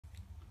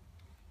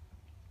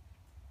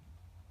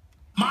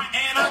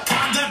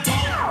anaconda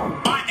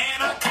don't. My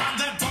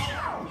anaconda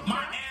don't.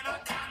 My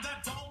anaconda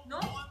don't. No.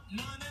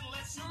 None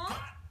unless you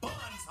got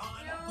buns,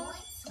 hon.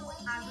 So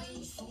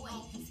ugly.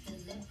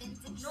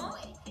 No.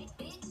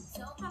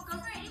 Your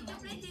girlfriend need to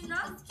play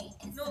Tinder?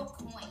 No. No.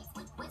 Oh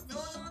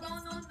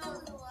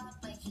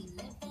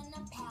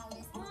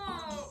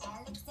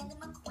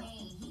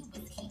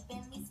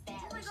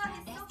my god,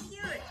 he's so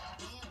cute.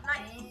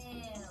 Like,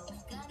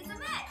 it's a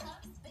match.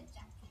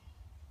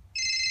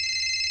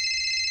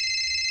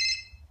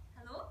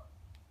 Hello?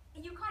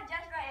 You can't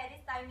judge right at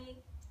this timing.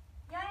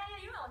 Yeah.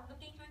 You know I was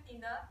looking through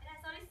Tinder and I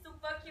saw this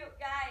super cute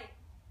guy.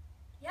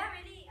 Yeah,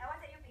 really. I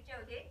want to send you a picture,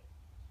 okay?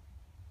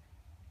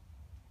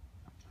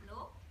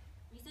 Hello?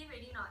 Receive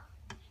ready not?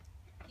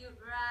 Cute,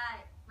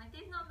 right? My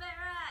taste not bad,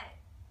 right?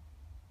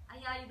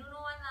 Aiya, you don't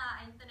know one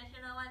lah.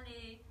 International one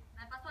day.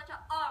 My passport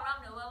shop all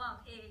around the world one,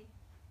 okay?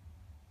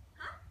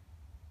 Huh?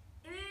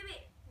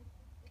 Wait.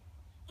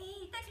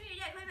 Hey, text me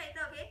already. I call you back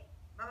later, okay?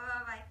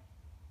 Bye.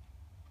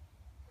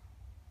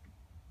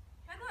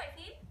 Can I go with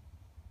him?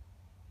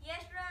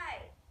 Yes,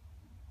 right.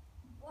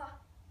 Wow.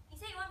 He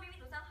said he want to bring me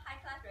to some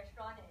high-class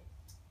restaurant eh.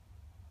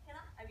 Okay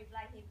lah, I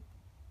reply him.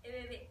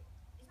 Hey, wait.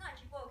 It's not a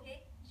cheapo,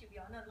 okay? You should be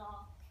honored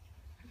lor.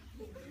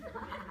 What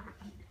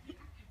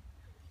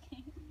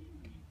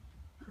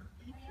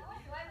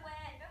should I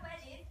wear? Should I wear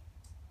this?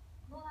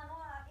 No lah.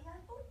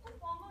 Too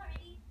formal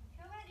already.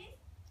 Should I wear this?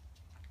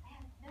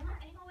 Never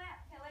mind, I know wear.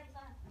 Okay, I wear this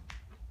one.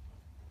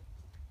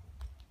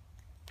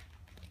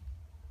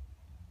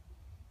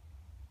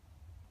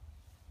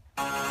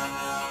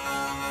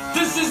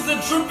 This is the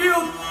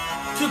tribute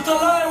to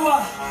Talaiwa.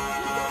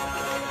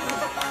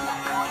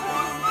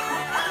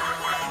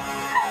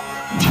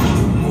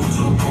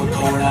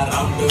 थोड़ा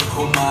round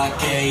घुमा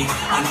के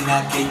अन्ना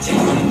के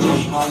जैसे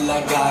चश्मा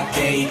लगा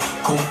के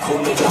खोखो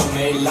में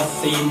जमे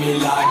लस्सी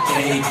मिला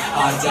के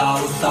आ जाओ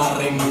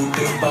सारे मूड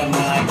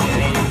बना के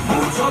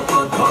मुझो को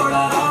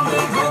थोड़ा राउंड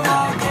घुमा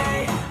के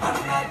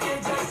अन्ना के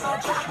जैसा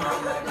चश्मा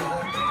लगा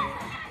के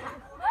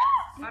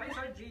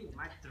Sorry, G.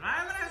 My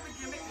driver has been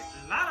giving me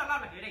a lot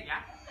of headache,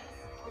 yeah?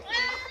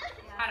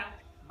 Hello,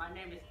 my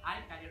name is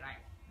Ali Curry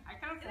Rice. I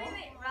come from...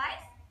 Wait,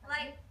 rice?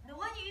 Like the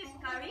one you use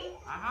curry?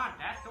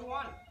 That's the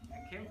one. I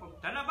came from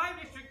Dhanabai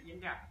district,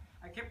 India.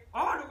 I came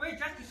all the way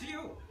just to see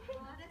you.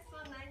 Oh, that's so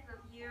nice of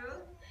you.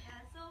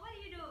 Yeah, so what do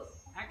you do?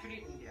 Actually,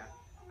 in India,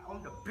 I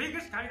own the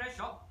biggest curry rice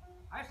shop.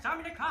 I have some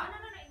in the car. No,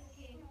 it's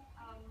okay.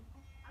 Are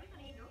we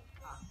gonna eat though?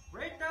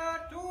 Waiter,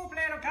 2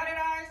 plates of curry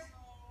rice.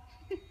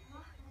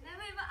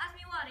 Never even asked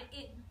me what to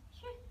eat.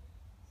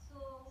 So,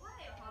 what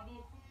are your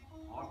hobbies?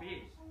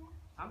 Hobbies?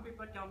 Some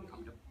people tell me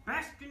I'm the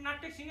best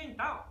kinetic singer in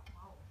town.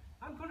 Wow.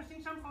 I'm gonna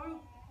sing some for you.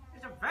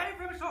 It's a very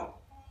famous song.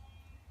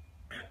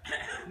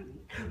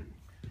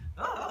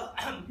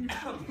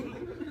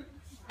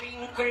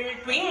 Twinkle,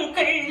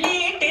 twinkle,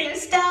 little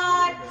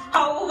star,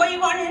 how I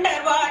wonder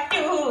what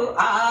you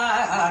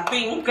are.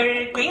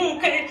 Twinkle,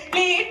 twinkle,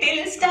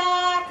 little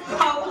star,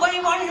 how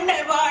I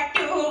wonder what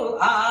you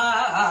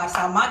are.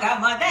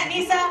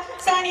 Samagamadanisa,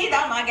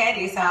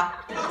 Sanidamagarisa,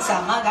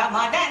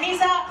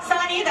 Samagamadanisa,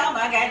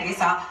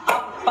 Sanidamagarisa.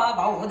 Up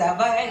above the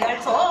world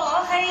so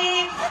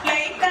high,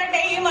 like a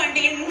diamond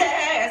in the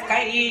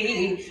sky,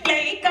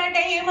 like a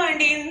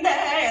diamond in the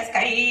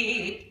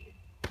sky.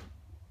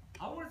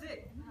 How was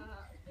it?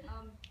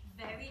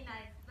 Very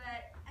nice,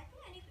 but I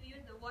think I need to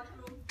use the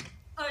washroom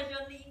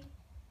urgently.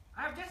 I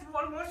have just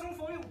one more song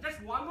for you.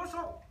 Just one more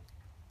song.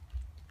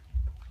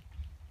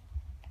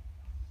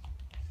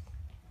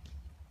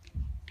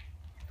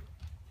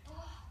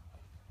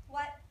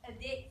 What a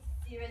date,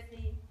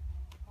 seriously.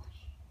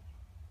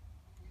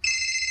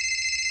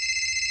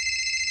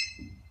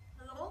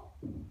 Hello?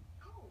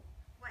 Oh,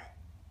 what?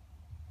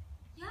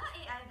 Yeah,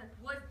 I had the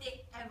worst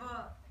date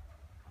ever.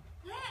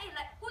 Yeah,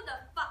 like who the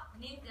fuck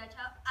named their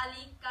child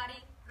Ali Curry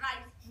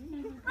Rice?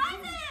 Rice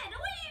eh! No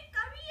one eat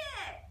curry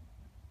eh!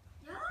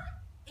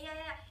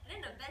 Yeah. And then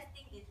the best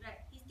thing is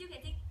right, he still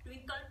can sing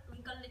Twinkle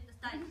Twinkle Little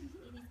Star in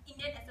his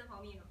Indian accent for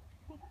me, you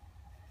know.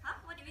 Huh?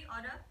 What did we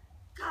order?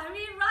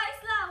 Curry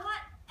rice lah!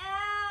 What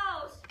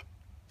else?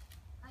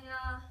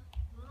 Aiya,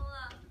 don't know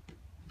lah.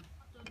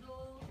 What to do?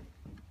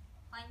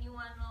 Find new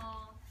one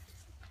lor.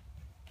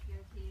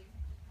 Okay.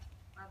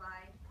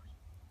 Bye.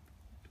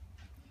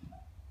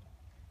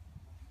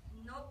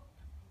 Nope.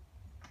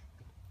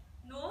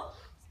 No?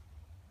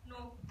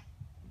 No.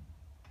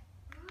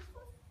 Oh,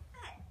 so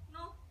fat.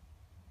 No.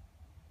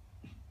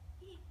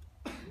 Hey,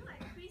 you look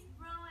like Chris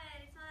Brown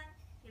eh, this one.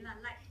 Okay lah,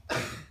 like.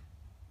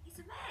 It's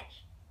a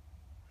match.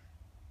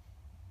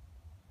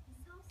 It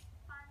sounds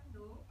fun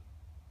though.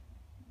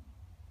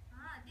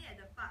 They at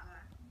the park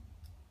ah.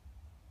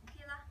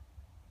 Okay lah.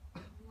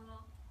 Go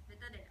lor.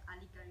 Better than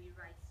Ali Curry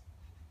Rice.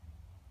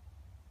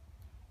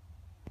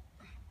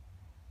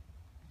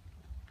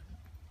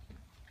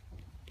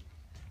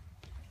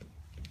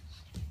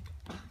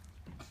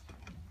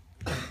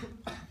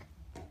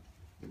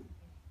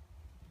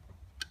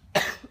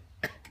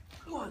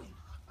 One,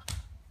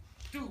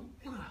 two,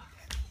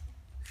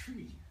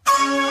 three.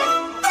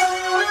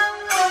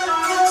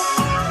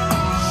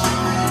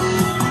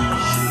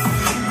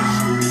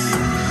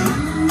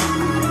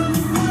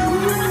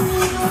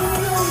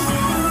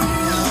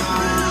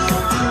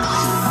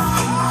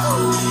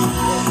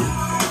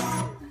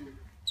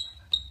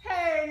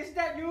 is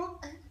that you,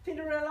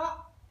 Cinderella?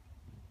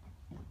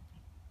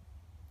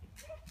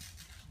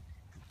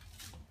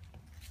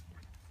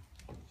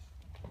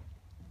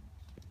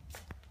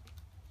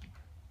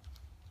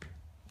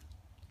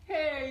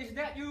 Hey, is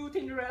that you,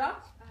 Cinderella?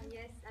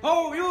 Yes.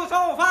 Oh, you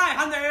so fine,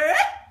 honey!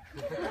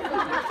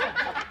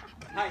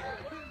 Hi,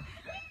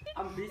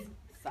 I'm Beast.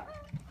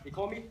 They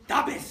call me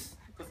Da Beast.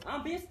 Because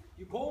I'm Beast,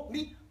 you call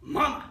me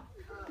Mama.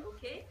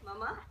 Okay,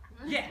 Mama.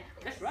 Yeah,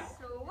 that's right.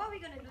 So what are we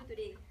gonna do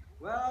today?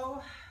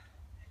 Well,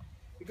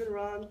 we're gonna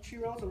run 3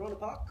 rounds around the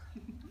park.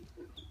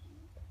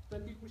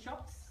 20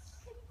 push-ups,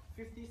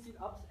 50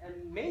 sit-ups,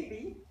 and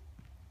maybe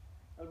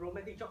a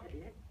romantic jog at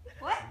the end.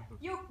 What?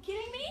 You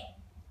kidding me?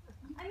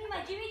 I mean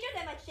my Jimmy Choo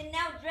and my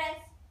Chanel dress.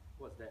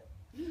 What's that?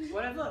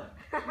 Whatever.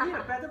 We need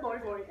a better body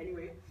for it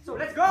anyway. So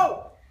let's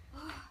go!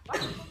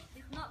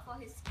 If not for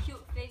his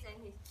cute face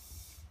and his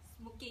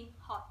smoking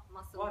hot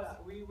muscles. What are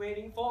we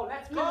waiting for?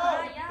 Let's go!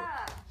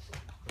 Yeah.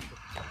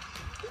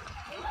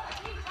 Hey, what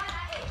are you run,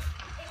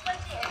 Hey,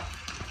 birthday.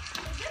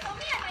 It's just for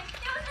me and my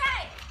nails,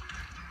 right?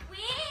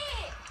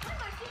 Wait! Why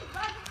must you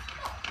run?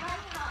 Stop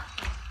running now.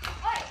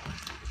 Wait!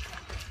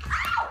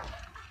 Ow!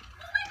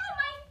 Oh my god,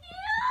 my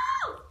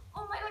nails!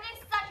 Oh my god,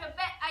 that's such a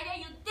bad idea,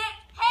 you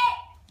dickhead!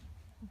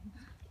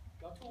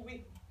 You're too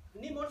weak.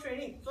 You need more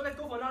training. So let's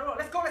go for another round.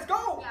 Let's go, let's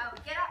go! Yeah,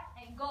 get up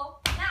and go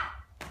now!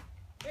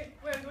 Hey,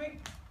 what are you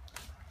doing?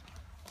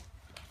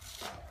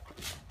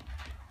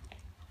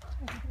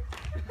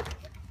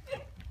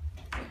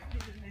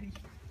 This is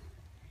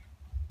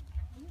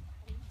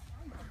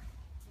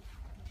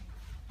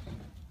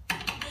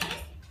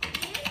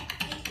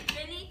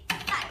really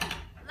tight.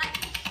 Like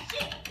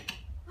shit.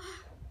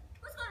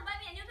 Who's gonna buy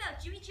me a new pair of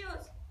Jimmy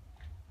Choo's?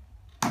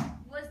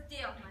 Worst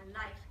day of my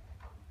life.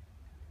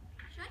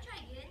 Should I try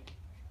again?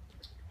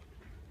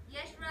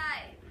 Yes,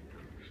 right.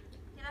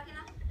 Okay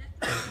lah. Just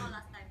try one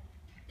last time.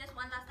 Just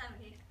one last time,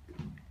 okay?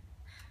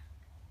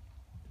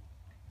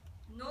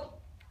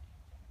 Nope.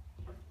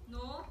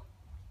 No.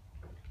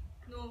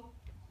 No.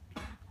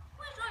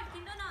 What is wrong with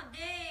Tinder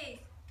nowadays?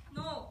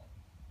 No.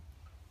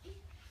 He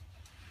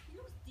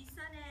looks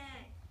decent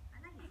I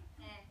like his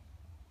hair.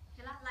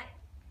 Okay lah, like.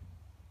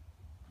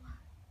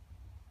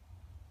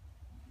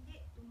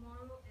 Date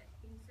tomorrow at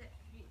Insect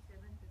Street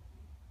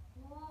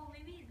 7:30. Oh,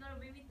 maybe he's gonna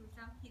bring me to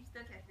some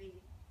hipster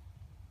cafe.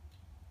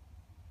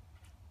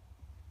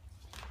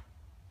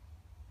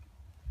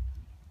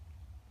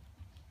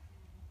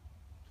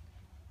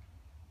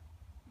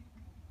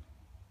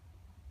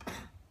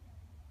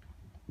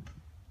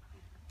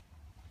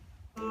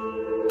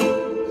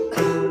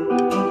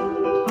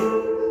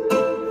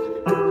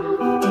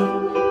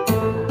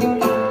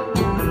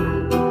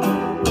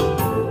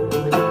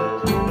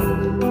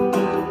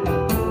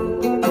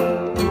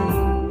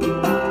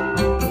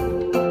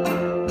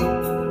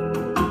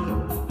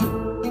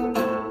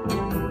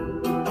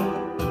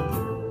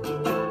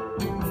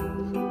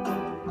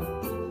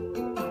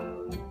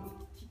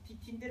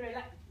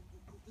 Cinderella,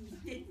 is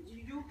that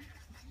you?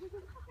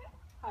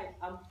 Hi,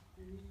 I'm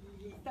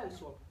Tan.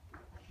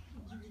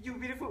 You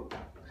beautiful.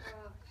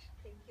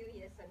 Thank you,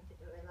 yes, I'm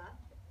Cinderella.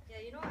 Yeah,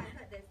 you know, I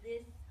heard there's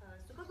this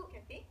super good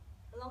cafe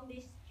along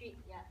this street,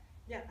 yeah.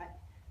 Yeah,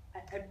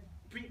 I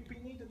bring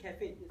you to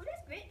cafe. Oh,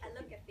 that's great, I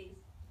love cafes.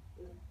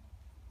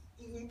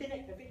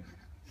 Internet cafe.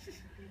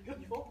 You heard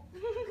before?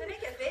 Internet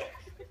cafe?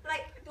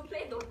 Like, to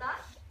play Dota?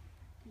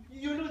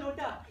 You know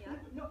Dota? Yeah.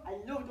 No, I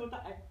love Dota.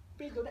 I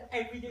play Dota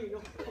every day, you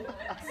know.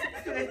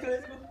 Let's go.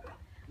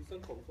 This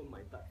one confirm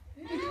my type.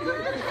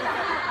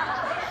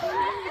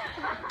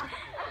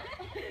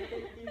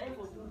 Even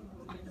for two.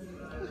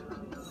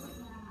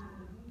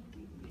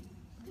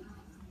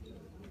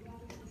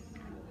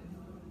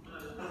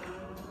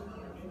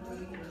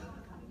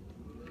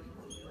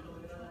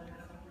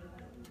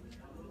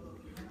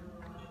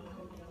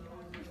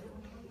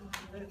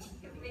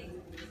 Wait,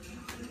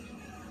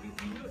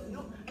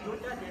 no.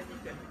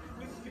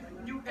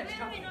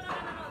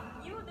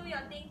 You do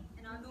your thing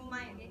and I'll do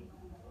mine, okay?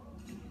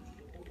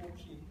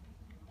 Okay.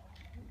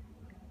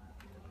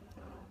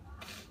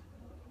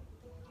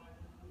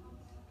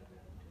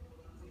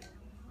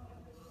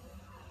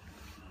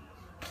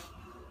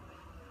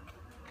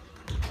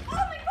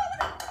 Oh my god,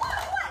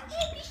 what?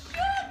 Hey, be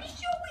sure,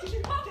 what's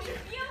wrong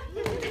with you?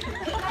 Go,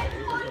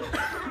 just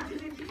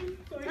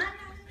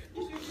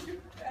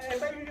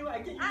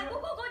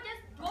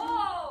go!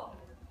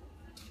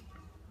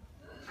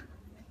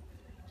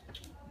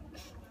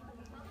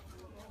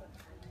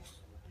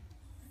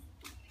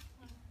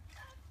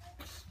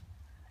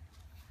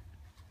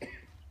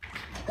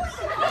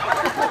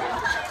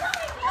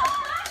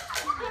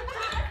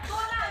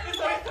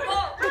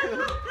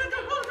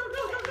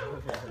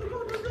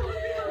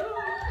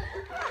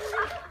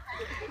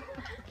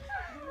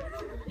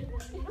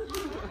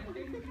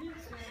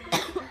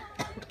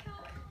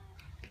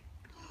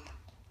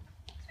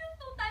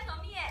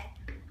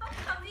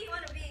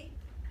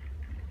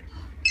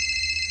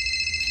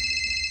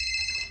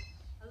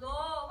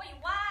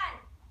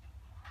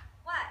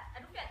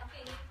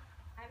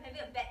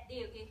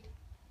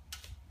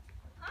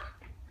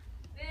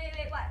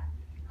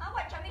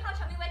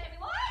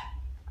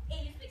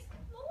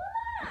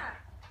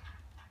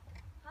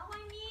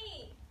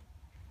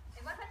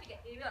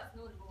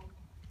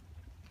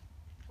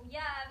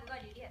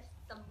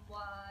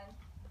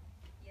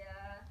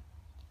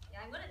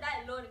 I'm gonna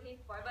die alone, okay?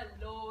 Forever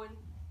alone.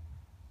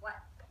 What?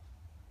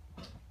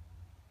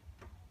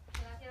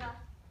 Okay lah.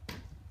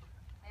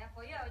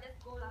 For you, I will just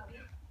go lah,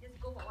 okay? Just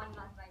go for one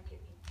last blind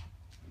date, okay?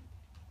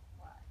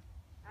 What?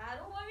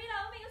 Don't worry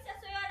lah, I'll make you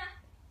sad one lah.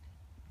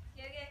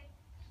 Okay.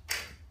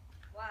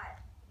 What?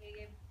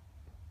 Okay.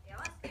 I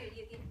want to stay with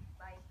you, okay?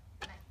 Bye.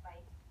 Good night,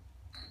 bye.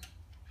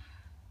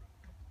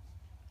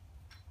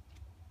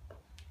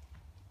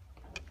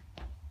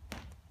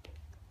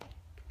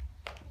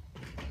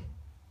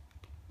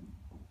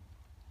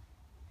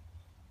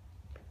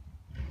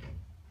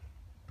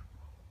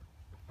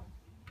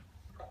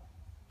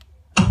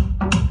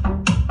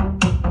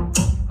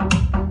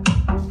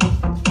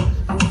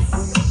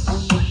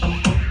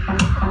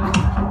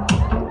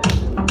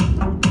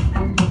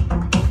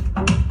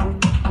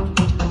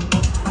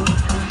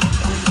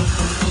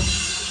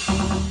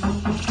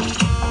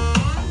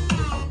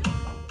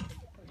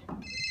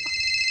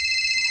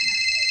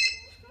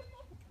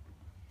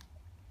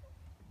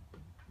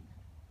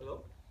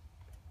 Hello?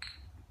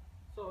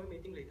 So are we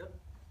meeting later?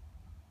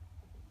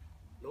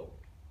 No?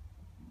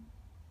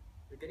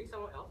 You're getting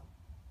someone else?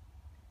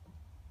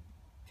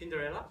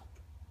 Cinderella?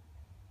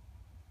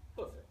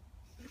 Perfect.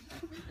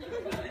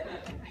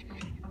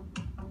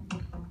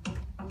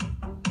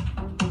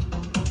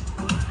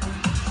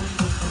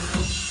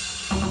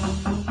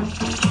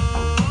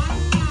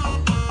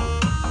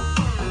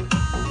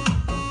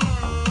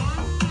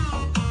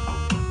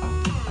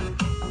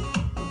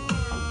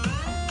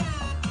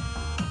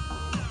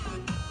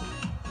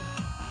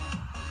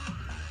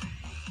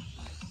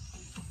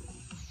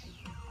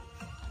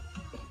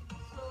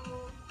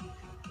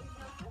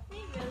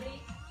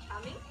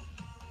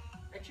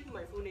 Actually,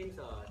 my full name's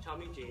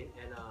Charming Jane,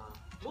 and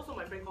most of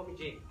my friends call me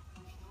Jane.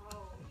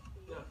 Oh,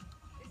 okay. Yeah.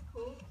 That's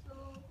cool. So,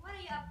 what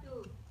are you up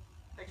to?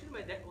 Actually,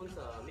 my dad owns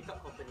a makeup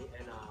company,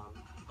 and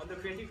I'm the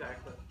creative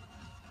director.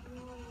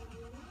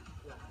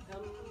 Yeah.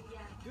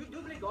 Yeah. Do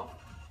you play golf?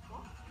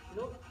 Golf?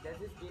 You know, there's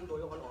this game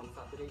going on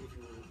Saturday if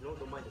you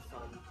don't mind the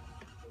sun.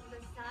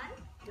 The sun?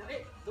 Yeah,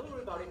 hey, don't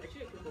worry about it.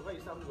 Actually, I can provide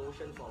you some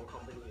lotion for our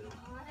company, you know.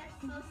 Oh,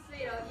 that's so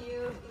sweet of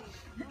you.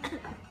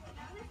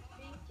 Let's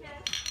drink,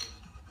 cheers.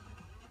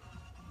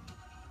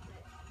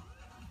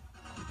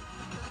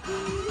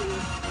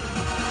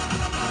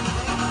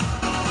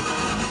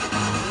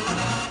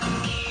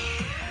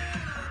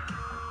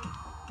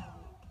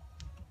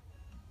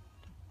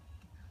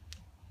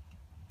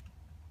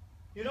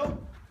 You know,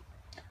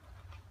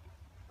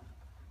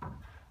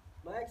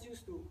 my ex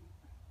used to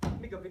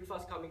make a big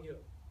fuss coming here.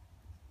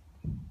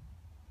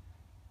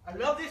 I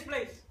love this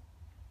place.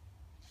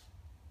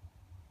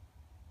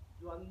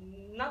 You are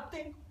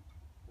nothing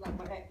like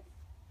my ex.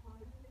 Oh,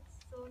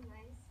 that's so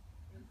nice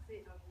and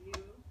sweet of you.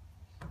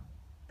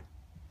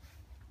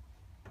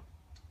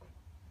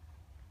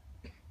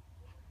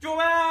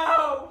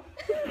 Joel!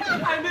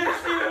 I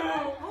miss you!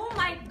 Oh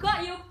my god,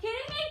 you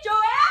kidding me,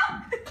 Joel?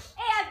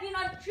 Hey, I've been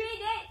on 3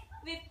 dates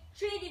with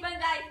 3 different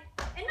guys.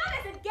 And now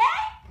there's a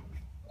gay?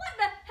 What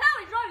the hell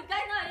is wrong with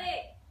guys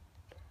nowadays?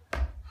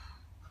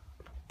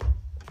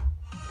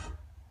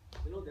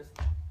 You know, there's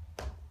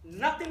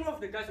nothing wrong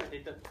with the guys who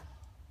dated.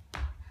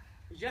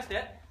 It's just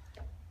that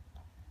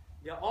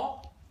they're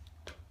all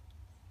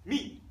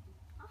me.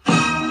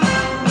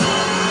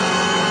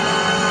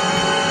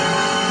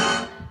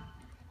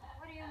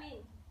 What do you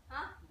mean?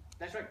 Huh?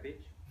 That's right,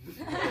 bitch.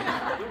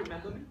 You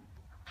remember me?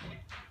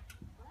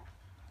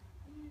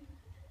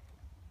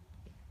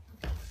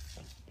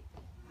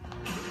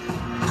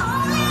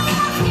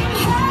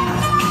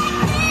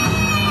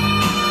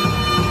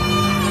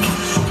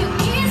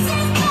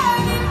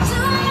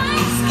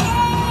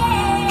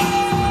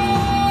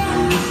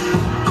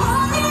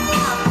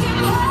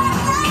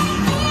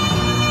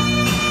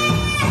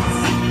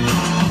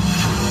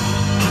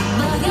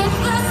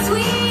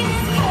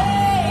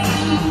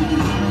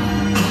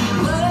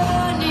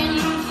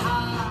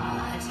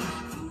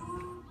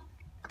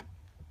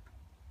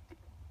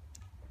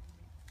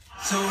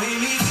 So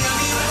Amy, tell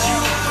me